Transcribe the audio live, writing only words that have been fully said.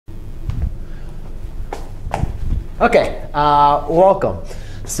Okay, welcome.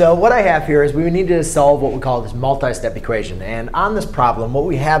 So what I have here is we need to solve what we call this multi-step equation. And on this problem, what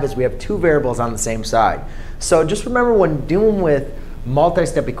we have is we have two variables on the same side. So just remember when dealing with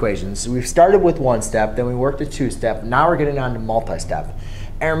multi-step equations, we've started with one step, then we worked to two-step, now we're getting on to multi-step.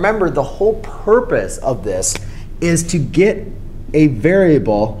 And remember, the whole purpose of this is to get a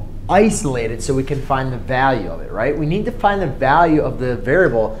variable isolated so we can find the value of it, right? We need to find the value of the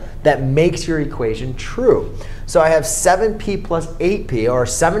variable that makes your equation true. So I have 7p plus 8p, or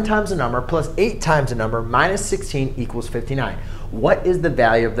 7 times a number plus 8 times a number minus 16 equals 59. What is the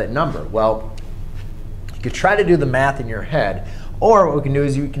value of that number? Well, you could try to do the math in your head, or what we can do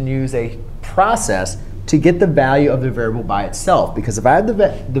is you can use a process to get the value of the variable by itself. Because if I have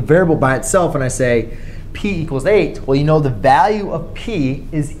the variable by itself and I say p equals 8, well, you know the value of p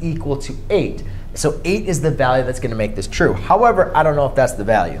is equal to 8. So 8 is the value that's going to make this true. However, I don't know if that's the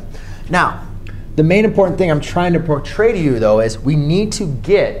value. Now, the main important thing I'm trying to portray to you, though, is we need to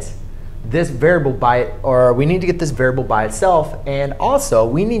get this variable by itself, and also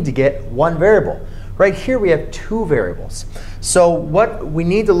we need to get one variable. Right here we have two variables. So what we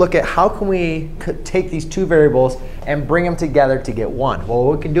need to look at, how can we take these two variables and bring them together to get one? Well,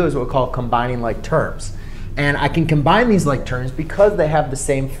 what we can do is what we call combining like terms. And I can combine these like terms because they have the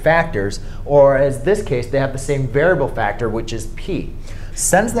same factors, or as this case, they have the same variable factor, which is p.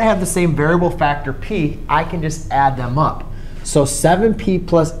 Since they have the same variable factor p, I can just add them up. So 7p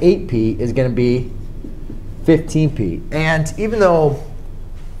plus 8p is going to be 15p. And even though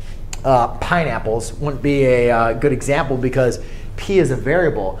pineapples wouldn't be a good example because p is a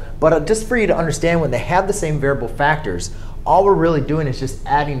variable, but just for you to understand, when they have the same variable factors, all we're really doing is just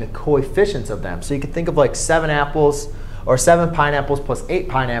adding the coefficients of them. So you can think of like 7 apples or 7 pineapples plus 8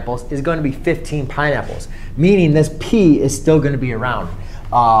 pineapples is going to be 15 pineapples, meaning this p is still going to be around.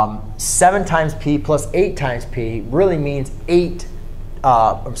 7 times p plus 8 times p really means 15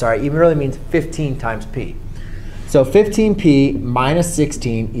 times p. So 15p minus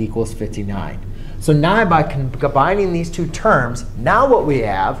 16 equals 59. So now by combining these two terms, now what we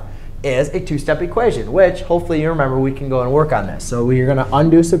have is a two-step equation, which hopefully you remember we can go and work on this. So we're going to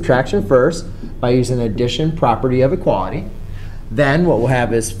undo subtraction first by using the addition property of equality. Then what we'll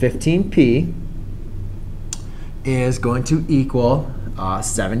have is 15p is going to equal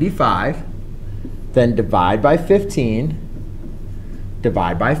 75. Then divide by 15,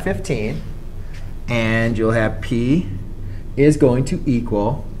 divide by 15, and you'll have p is going to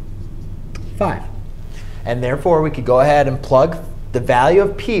equal 5. And therefore, we could go ahead and plug the value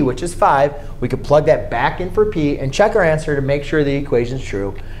of p, which is 5. We could plug that back in for p and check our answer to make sure the equation is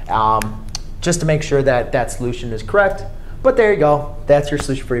true, just to make sure that that solution is correct. But there you go. That's your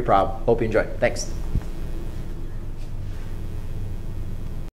solution for your problem. Hope you enjoyed. Thanks.